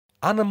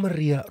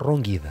Maria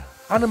Roqica.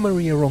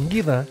 Maria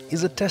Roqica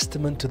is a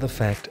testament to the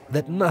fact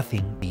that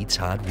nothing beats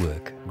hard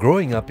work.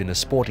 Growing up in a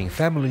sporting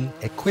family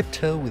equipped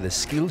her with the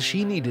skills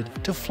she needed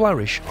to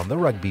flourish on the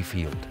rugby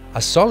field.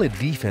 A solid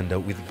defender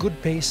with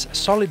good pace,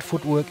 solid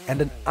footwork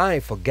and an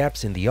eye for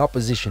gaps in the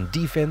opposition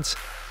defense,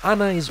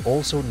 Anna is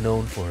also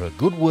known for her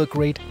good work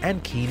rate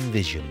and keen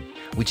vision,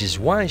 which is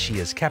why she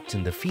has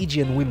captained the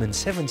Fijian Women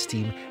Sevens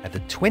team at the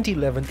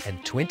 2011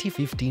 and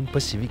 2015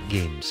 Pacific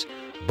Games,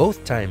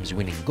 both times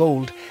winning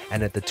gold,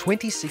 and at the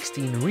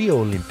 2016 Rio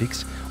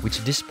Olympics,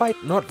 which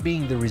despite not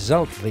being the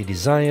result they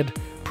desired,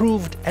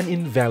 proved an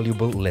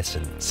invaluable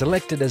lesson.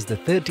 Selected as the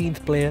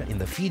 13th player in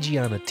the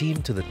Fijiana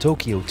team to the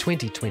Tokyo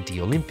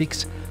 2020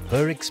 Olympics,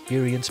 her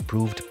experience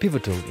proved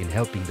pivotal in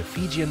helping the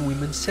Fijian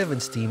Women's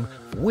Sevens team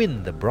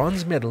win the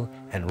bronze medal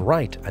and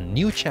write a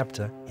new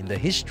chapter in the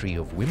history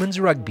of women's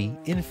rugby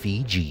in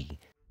Fiji.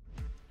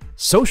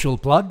 Social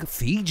Plug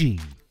Fiji.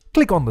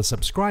 Click on the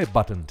subscribe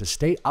button to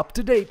stay up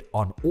to date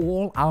on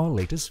all our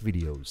latest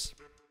videos.